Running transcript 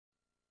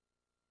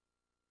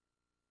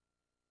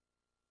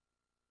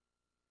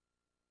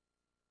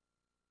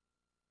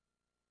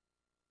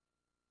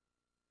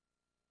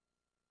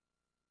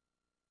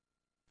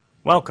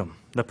Welcome.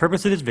 The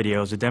purpose of this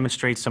video is to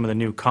demonstrate some of the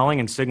new calling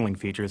and signaling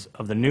features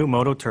of the new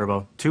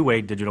MOTOTRBO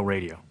two-way digital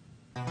radio.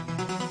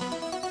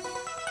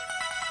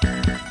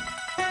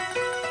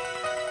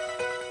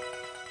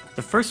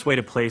 The first way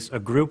to place a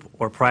group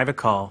or private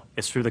call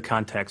is through the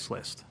contacts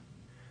list.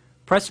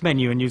 Press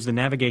Menu and use the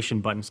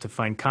navigation buttons to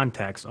find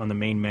contacts on the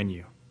main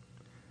menu.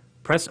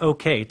 Press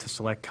OK to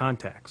select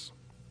contacts.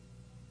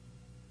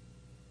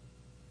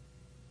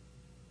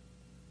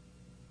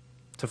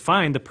 To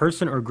find the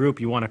person or group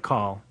you want to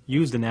call,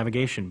 use the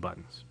navigation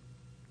buttons.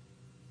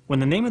 When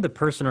the name of the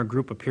person or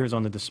group appears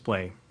on the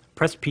display,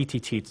 press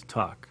PTT to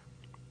talk.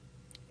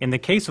 In the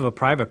case of a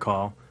private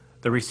call,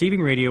 the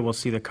receiving radio will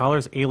see the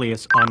caller's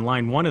alias on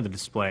line 1 of the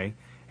display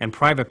and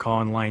private call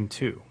on line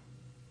 2.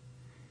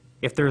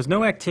 If there is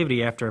no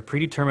activity after a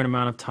predetermined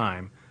amount of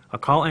time, a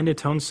call ended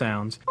tone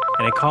sounds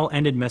and a call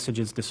ended message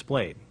is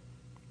displayed.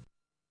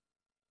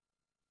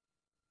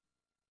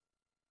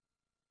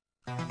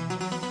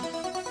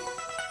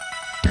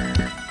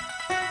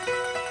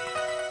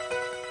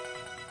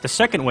 The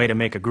second way to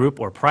make a group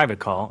or private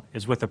call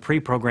is with a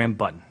pre-programmed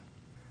button.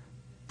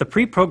 The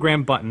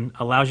pre-programmed button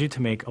allows you to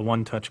make a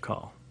one-touch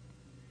call.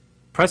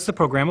 Press the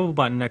programmable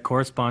button that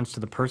corresponds to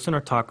the person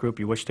or talk group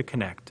you wish to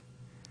connect.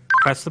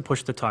 Press the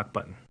push-to-talk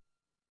button.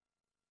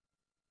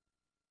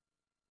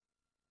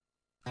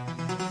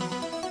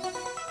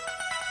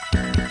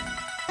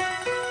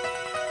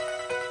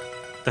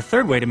 The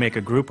third way to make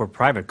a group or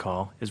private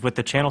call is with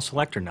the channel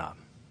selector knob.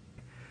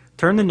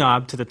 Turn the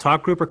knob to the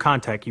talk group or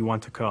contact you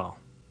want to call.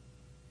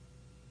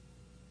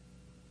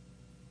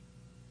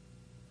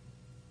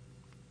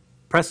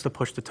 Press the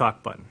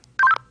push-to-talk button.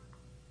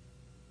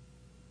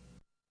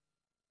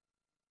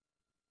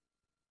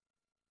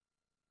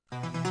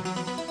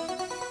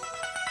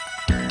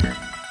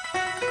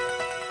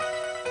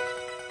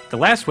 The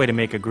last way to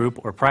make a group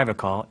or private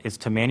call is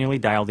to manually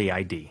dial the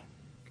ID.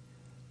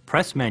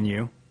 Press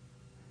Menu,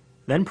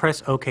 then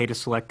press OK to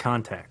select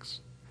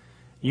contacts.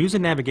 Use the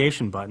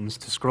navigation buttons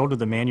to scroll to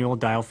the manual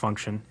dial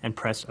function and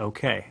press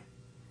OK.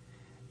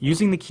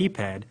 Using the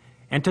keypad,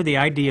 enter the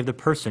ID of the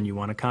person you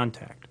want to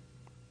contact.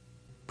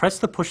 Press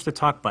the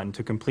push-to-talk button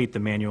to complete the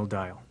manual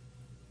dial.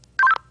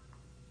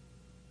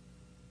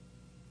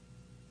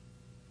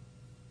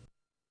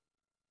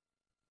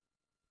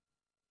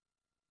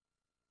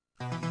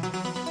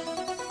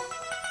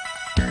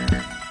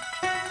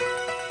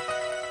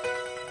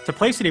 To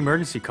place an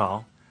emergency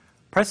call,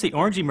 press the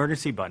orange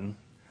emergency button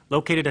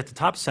located at the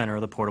top center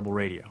of the portable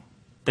radio.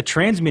 The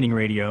transmitting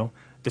radio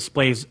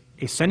displays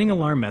a sending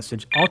alarm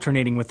message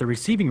alternating with the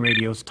receiving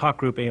radio's talk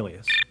group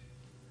alias.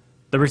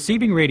 The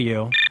receiving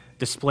radio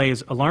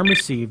displays alarm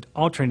received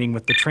alternating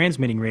with the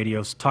transmitting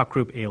radio's talk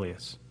group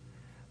alias.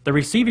 The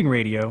receiving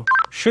radio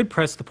should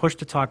press the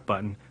push-to-talk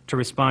button to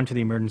respond to the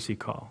emergency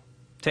call.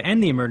 To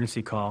end the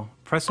emergency call,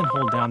 press and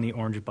hold down the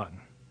orange button.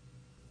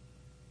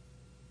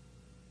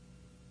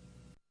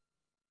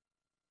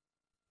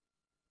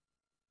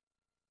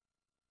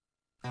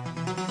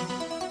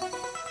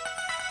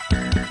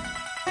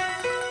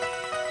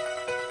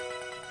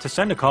 To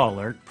send a call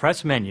alert,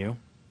 press Menu,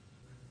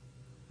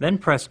 then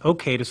press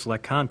OK to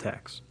select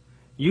contacts.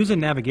 Use the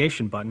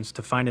navigation buttons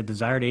to find a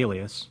desired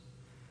alias,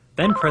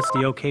 then press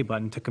the OK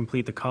button to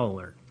complete the call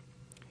alert.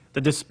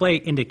 The display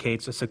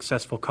indicates a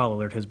successful call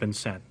alert has been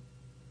sent.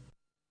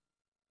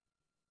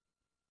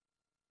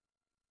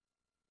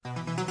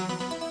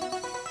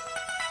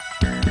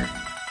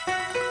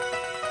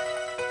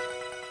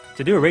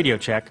 To do a radio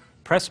check,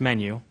 press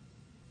Menu,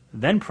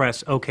 then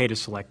press OK to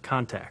select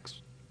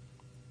contacts.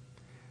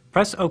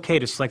 Press OK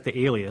to select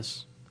the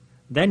alias,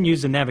 then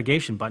use the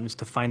navigation buttons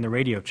to find the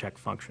radio check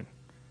function.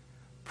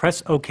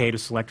 Press OK to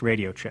select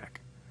radio check.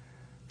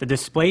 The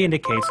display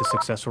indicates a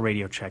successful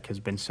radio check has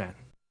been sent.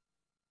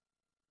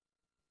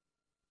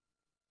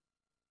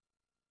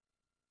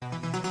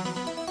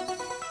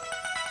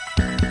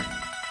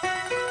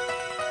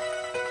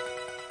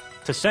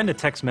 To send a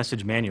text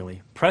message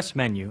manually, press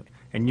Menu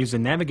and use the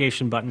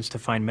navigation buttons to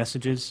find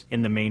messages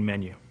in the main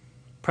menu.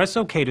 Press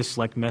OK to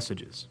select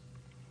messages.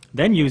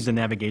 Then use the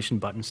navigation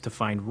buttons to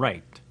find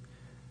Write.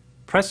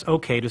 Press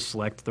OK to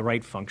select the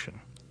Write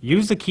function.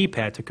 Use the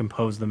keypad to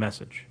compose the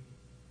message.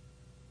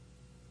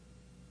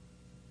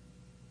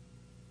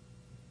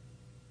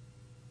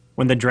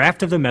 When the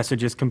draft of the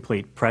message is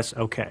complete, press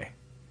OK.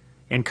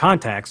 In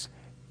Contacts,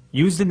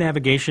 use the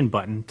navigation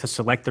button to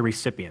select the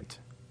recipient,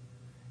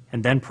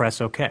 and then press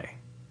OK.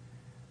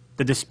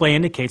 The display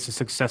indicates a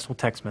successful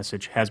text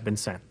message has been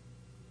sent.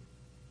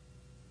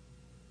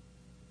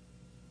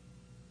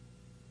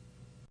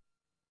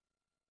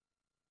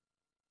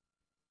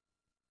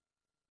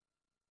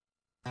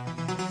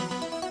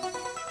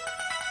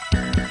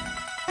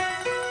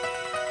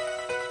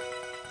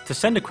 To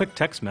send a quick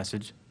text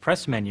message,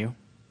 press Menu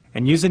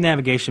and use the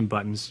navigation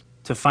buttons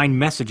to find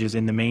messages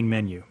in the main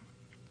menu.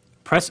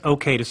 Press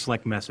OK to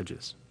select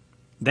messages.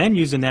 Then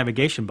use the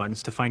navigation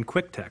buttons to find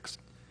quick text.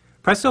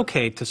 Press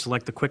OK to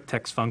select the quick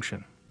text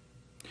function.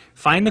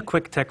 Find the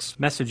quick text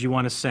message you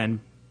want to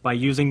send by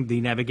using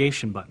the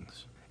navigation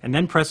buttons. and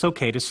then press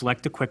OK to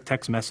select the quick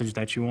text message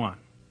that you want.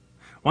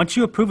 Once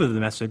you approve of the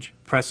message,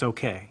 press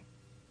OK.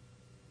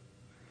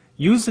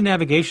 Use the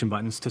navigation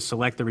buttons to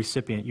select the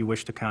recipient you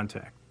wish to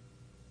contact.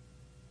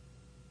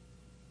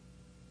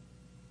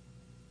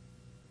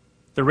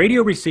 The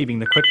radio receiving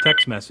the quick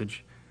text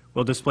message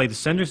will display the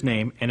sender's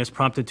name and is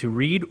prompted to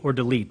read or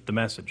delete the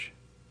message.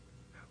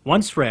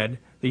 Once read,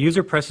 the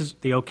user presses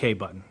the OK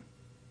button.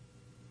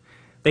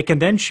 They can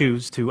then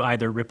choose to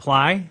either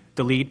reply,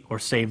 delete, or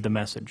save the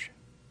message.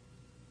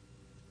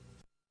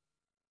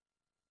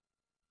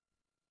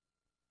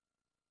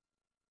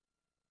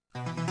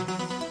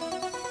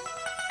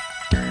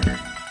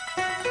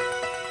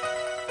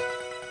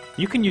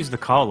 You can use the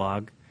call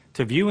log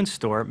to view and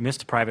store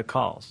missed private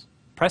calls.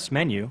 Press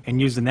Menu and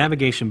use the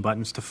navigation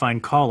buttons to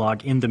find call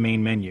log in the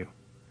main menu.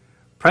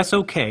 Press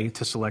OK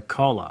to select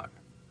call log.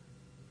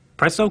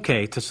 Press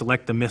OK to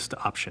select the missed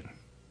option,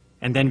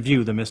 and then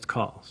view the missed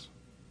calls.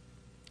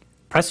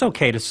 Press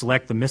OK to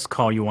select the missed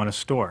call you want to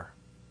store.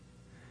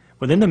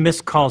 Within the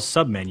missed calls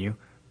submenu,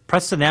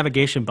 press the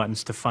navigation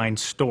buttons to find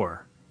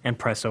Store and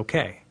press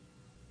OK.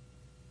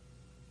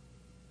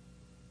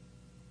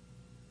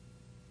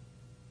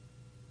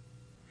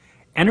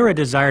 Enter a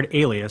desired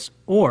alias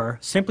or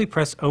simply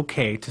press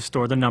OK to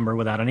store the number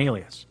without an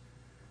alias.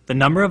 The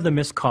number of the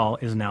missed call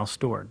is now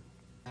stored.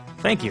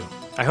 Thank you.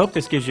 I hope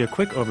this gives you a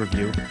quick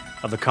overview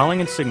of the calling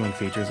and signaling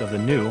features of the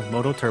new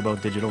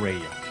MOTOTRBO digital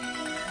radio.